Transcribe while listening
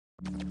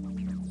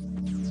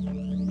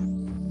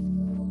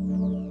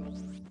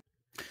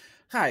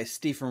Hi,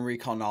 Steve from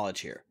Recall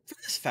Knowledge here. For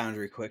this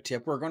Foundry quick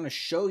tip, we're going to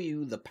show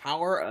you the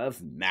power of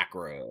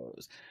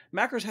macros.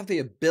 Macros have the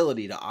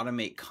ability to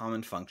automate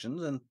common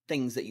functions and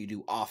things that you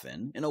do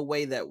often in a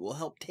way that will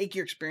help take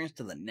your experience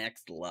to the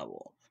next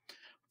level.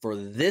 For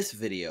this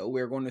video,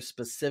 we're going to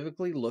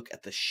specifically look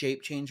at the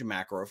shape change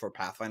macro for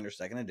Pathfinder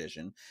 2nd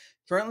Edition,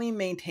 currently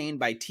maintained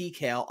by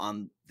TCal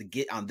on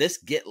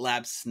this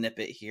GitLab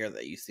snippet here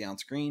that you see on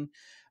screen.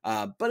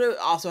 But it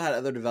also had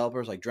other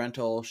developers like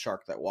Drentel,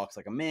 Shark That Walks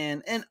Like a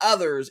Man, and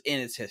others in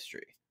its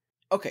history.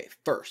 Okay,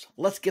 first,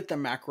 let's get the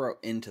macro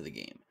into the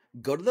game.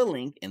 Go to the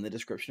link in the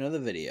description of the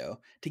video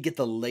to get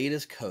the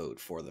latest code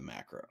for the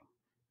macro.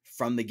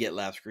 From the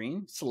GitLab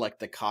screen,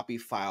 select the copy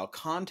file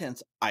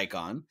contents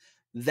icon.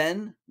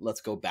 Then let's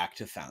go back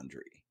to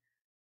Foundry.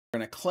 We're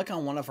going to click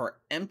on one of our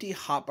empty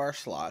hotbar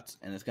slots,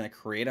 and it's going to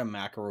create a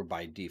macro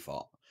by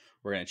default.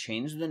 We're going to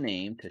change the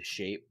name to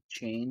shape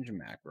change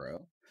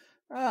macro.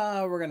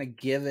 We're going to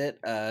give it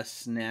a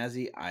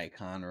snazzy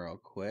icon real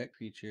quick.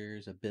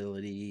 Features,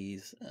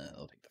 abilities.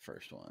 I'll take the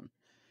first one.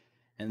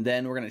 And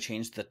then we're going to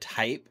change the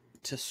type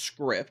to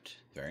script.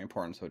 Very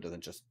important, so it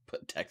doesn't just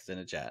put text in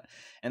a chat.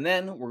 And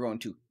then we're going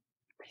to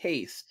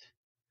paste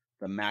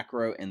the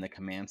macro in the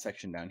command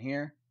section down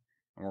here.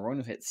 And we're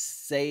going to hit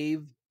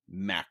save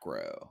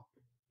macro.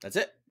 That's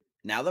it.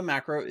 Now the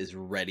macro is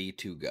ready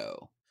to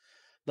go.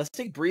 Let's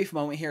take a brief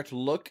moment here to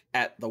look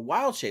at the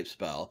Wild Shape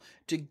spell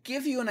to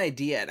give you an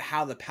idea at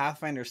how the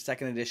Pathfinder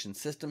 2nd Edition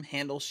system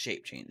handles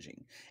shape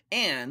changing,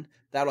 and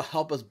that'll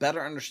help us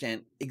better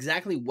understand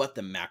exactly what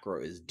the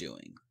macro is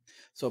doing.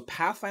 So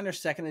Pathfinder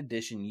 2nd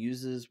Edition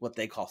uses what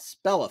they call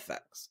spell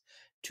effects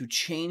to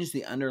change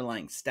the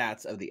underlying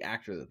stats of the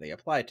actor that they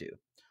apply to.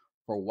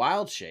 For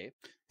Wild Shape,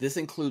 this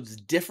includes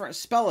different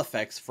spell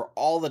effects for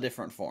all the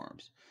different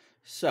forms.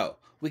 So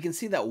we can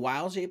see that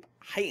Wild Shape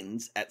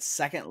heightens at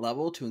 2nd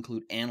level to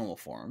include animal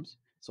forms.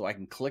 So I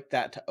can click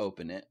that to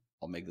open it.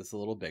 I'll make this a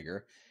little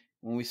bigger.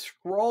 When we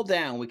scroll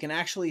down, we can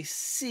actually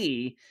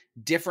see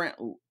different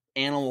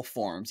animal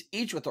forms,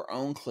 each with their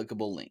own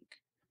clickable link.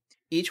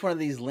 Each one of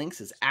these links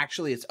is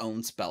actually its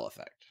own spell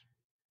effect.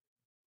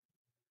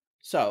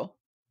 So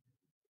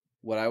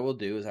what I will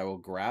do is I will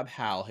grab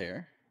Hal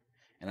here,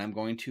 and I'm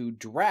going to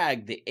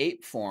drag the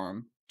ape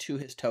form to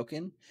his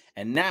token,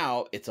 and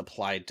now it's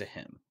applied to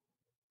him.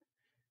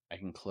 I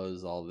can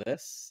close all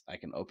this. I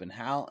can open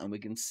Hal, and we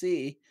can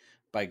see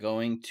by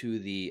going to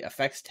the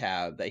effects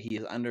tab that he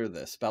is under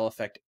the spell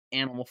effect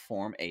animal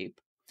form ape.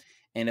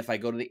 And if I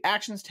go to the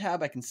actions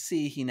tab, I can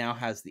see he now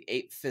has the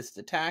ape fist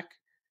attack.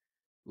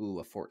 Ooh,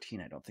 a 14.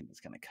 I don't think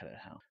it's going to cut it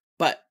out.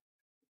 But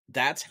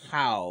that's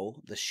how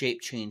the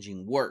shape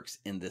changing works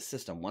in this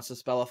system. Once the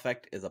spell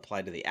effect is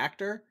applied to the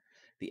actor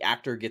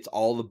gets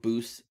all the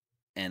boosts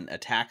and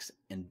attacks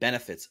and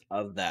benefits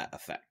of that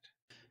effect.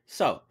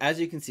 So, as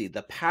you can see,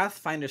 the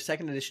Pathfinder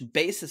 2nd Edition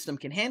base system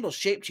can handle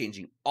shape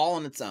changing all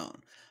on its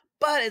own,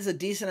 but it's a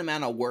decent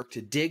amount of work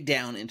to dig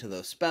down into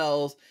those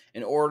spells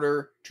in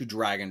order to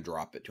drag and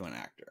drop it to an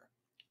actor.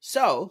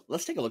 So,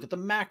 let's take a look at the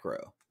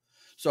macro.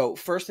 So,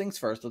 first things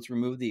first, let's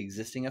remove the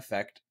existing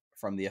effect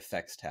from the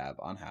effects tab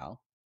on Hal.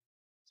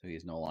 So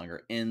he's no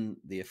longer in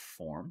the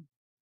form.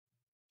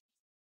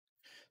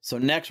 So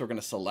next we're going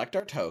to select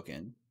our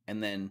token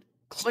and then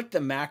click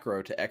the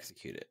macro to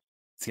execute it.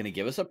 It's going to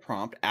give us a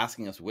prompt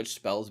asking us which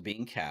spell is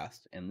being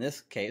cast. In this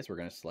case, we're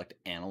going to select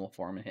animal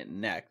form and hit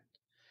next.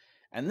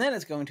 And then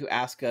it's going to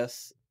ask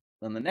us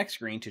on the next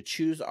screen to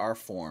choose our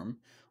form.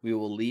 We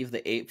will leave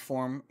the ape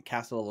form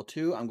cast at level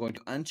 2. I'm going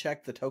to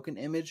uncheck the token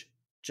image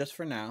just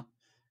for now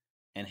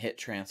and hit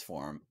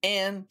transform.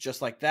 And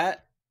just like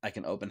that, I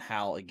can open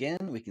Hal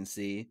again. We can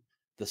see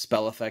the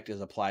spell effect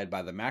is applied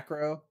by the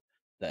macro.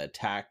 The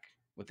attack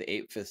with the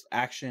ape fist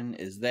action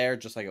is there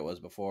just like it was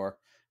before.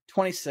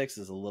 26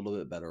 is a little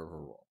bit better of a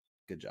roll.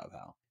 Good job,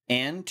 Hal.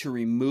 And to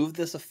remove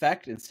this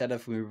effect, instead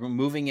of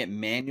removing it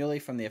manually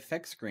from the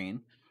effect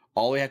screen,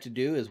 all we have to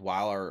do is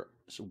while our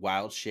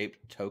wild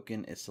shaped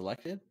token is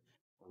selected,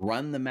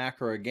 run the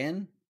macro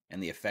again,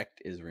 and the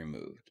effect is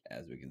removed,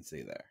 as we can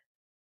see there.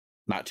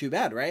 Not too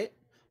bad, right?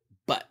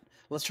 But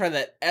let's try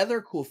that other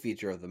cool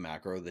feature of the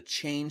macro, the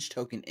change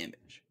token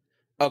image.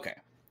 Okay,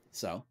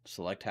 so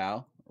select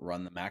Hal,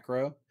 run the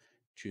macro,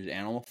 choose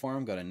animal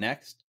form, go to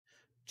next,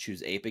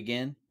 choose ape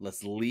again.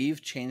 Let's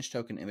leave change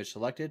token image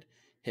selected,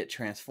 hit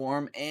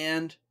transform,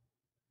 and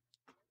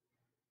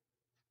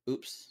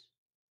oops.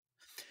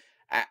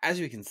 As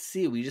you can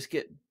see, we just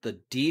get the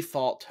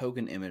default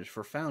token image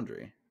for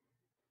Foundry.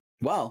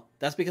 Well,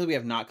 that's because we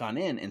have not gone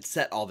in and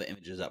set all the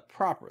images up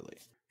properly.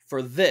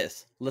 For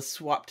this, let's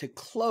swap to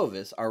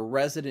Clovis, our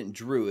resident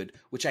druid,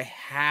 which I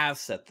have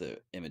set the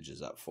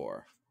images up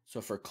for. So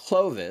for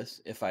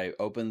Clovis, if I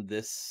open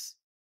this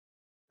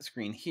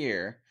screen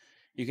here,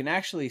 you can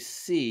actually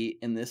see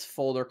in this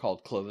folder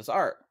called Clovis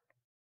Art,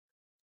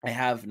 I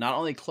have not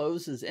only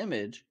Clovis's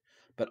image,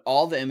 but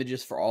all the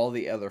images for all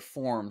the other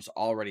forms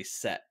already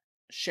set,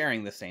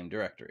 sharing the same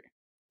directory.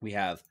 We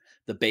have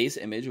the base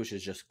image, which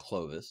is just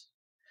Clovis.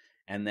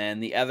 And then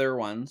the other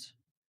ones,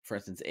 for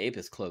instance, ape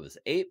is Clovis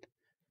ape,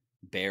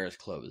 bear is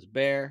Clovis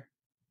bear,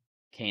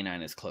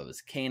 canine is Clovis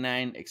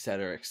canine,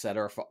 etc.,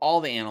 for all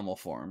the animal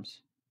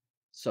forms.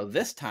 So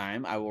this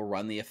time I will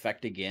run the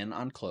effect again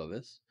on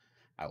Clovis.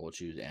 I will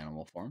choose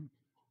animal form.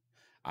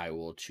 I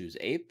will choose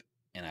ape,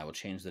 and I will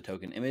change the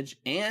token image,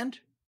 and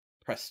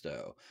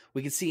presto.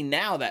 We can see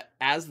now that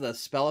as the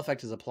spell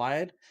effect is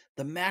applied,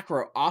 the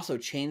macro also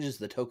changes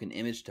the token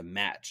image to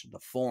match the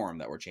form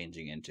that we're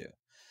changing into.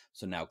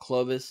 So now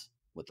Clovis,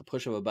 with the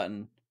push of a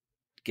button,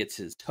 gets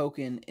his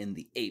token in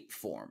the ape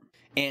form.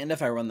 And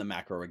if I run the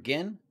macro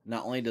again,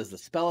 not only does the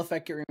spell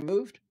effect get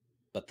removed,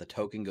 but the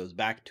token goes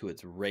back to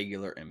its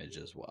regular image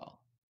as well.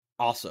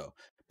 Also,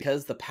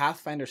 because the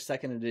Pathfinder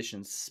 2nd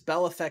Edition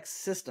spell effects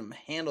system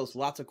handles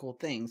lots of cool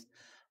things,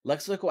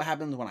 let's look what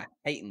happens when I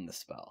heighten the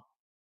spell.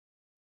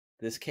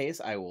 In this case,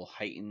 I will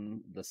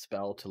heighten the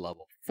spell to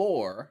level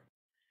 4,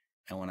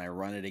 and when I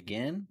run it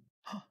again,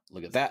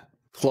 look at that.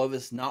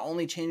 Clovis not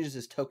only changes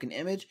his token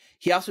image,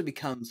 he also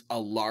becomes a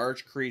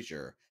large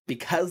creature.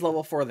 Because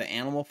level 4, the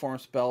animal form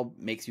spell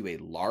makes you a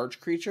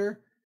large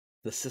creature,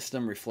 the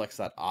system reflects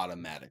that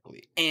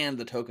automatically, and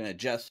the token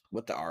adjusts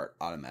with the art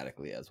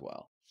automatically as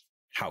well.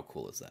 How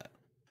cool is that?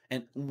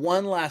 And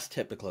one last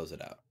tip to close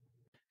it out.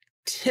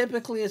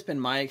 Typically, it's been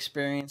my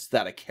experience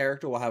that a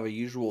character will have a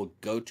usual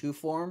go-to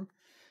form,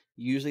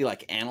 usually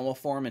like animal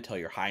form until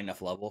you're high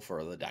enough level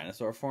for the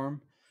dinosaur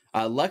form.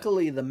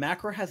 Luckily, the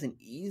macro has an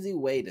easy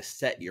way to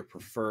set your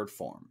preferred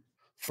form.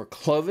 For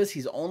Clovis,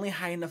 he's only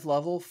high enough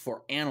level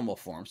for animal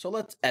form, so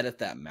let's edit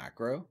that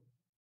macro.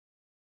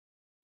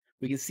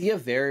 We can see a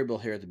variable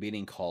here at the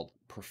beginning called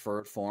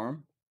preferred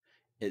form.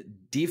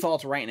 It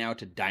defaults right now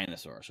to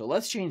dinosaur. So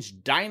let's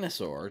change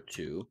dinosaur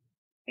to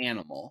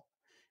animal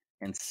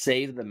and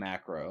save the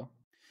macro.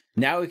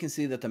 Now we can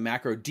see that the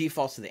macro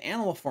defaults to the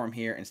animal form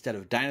here instead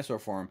of dinosaur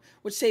form,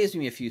 which saves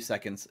me a few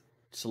seconds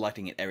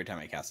selecting it every time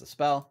I cast a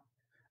spell.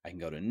 I can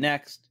go to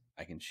next.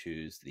 I can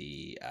choose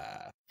the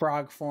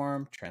frog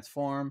form,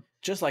 transform.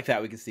 Just like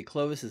that, we can see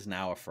Clovis is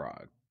now a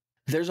frog.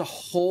 There's a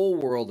whole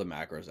world of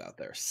macros out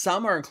there.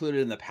 Some are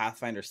included in the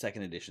Pathfinder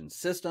 2nd Edition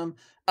system.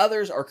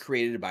 Others are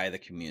created by the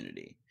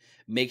community.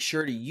 Make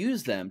sure to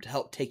use them to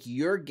help take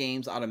your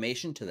game's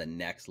automation to the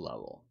next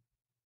level.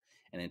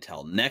 And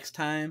until next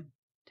time,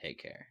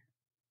 take care.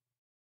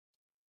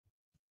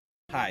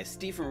 Hi,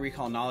 Steve from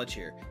Recall Knowledge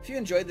here. If you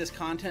enjoyed this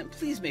content,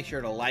 please make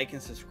sure to like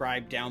and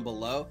subscribe down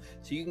below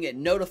so you can get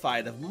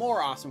notified of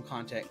more awesome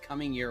content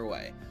coming your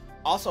way.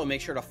 Also,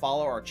 make sure to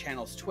follow our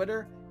channel's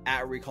Twitter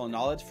 @Recall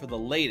Knowledge for the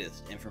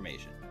latest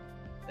information.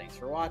 Thanks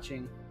for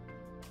watching.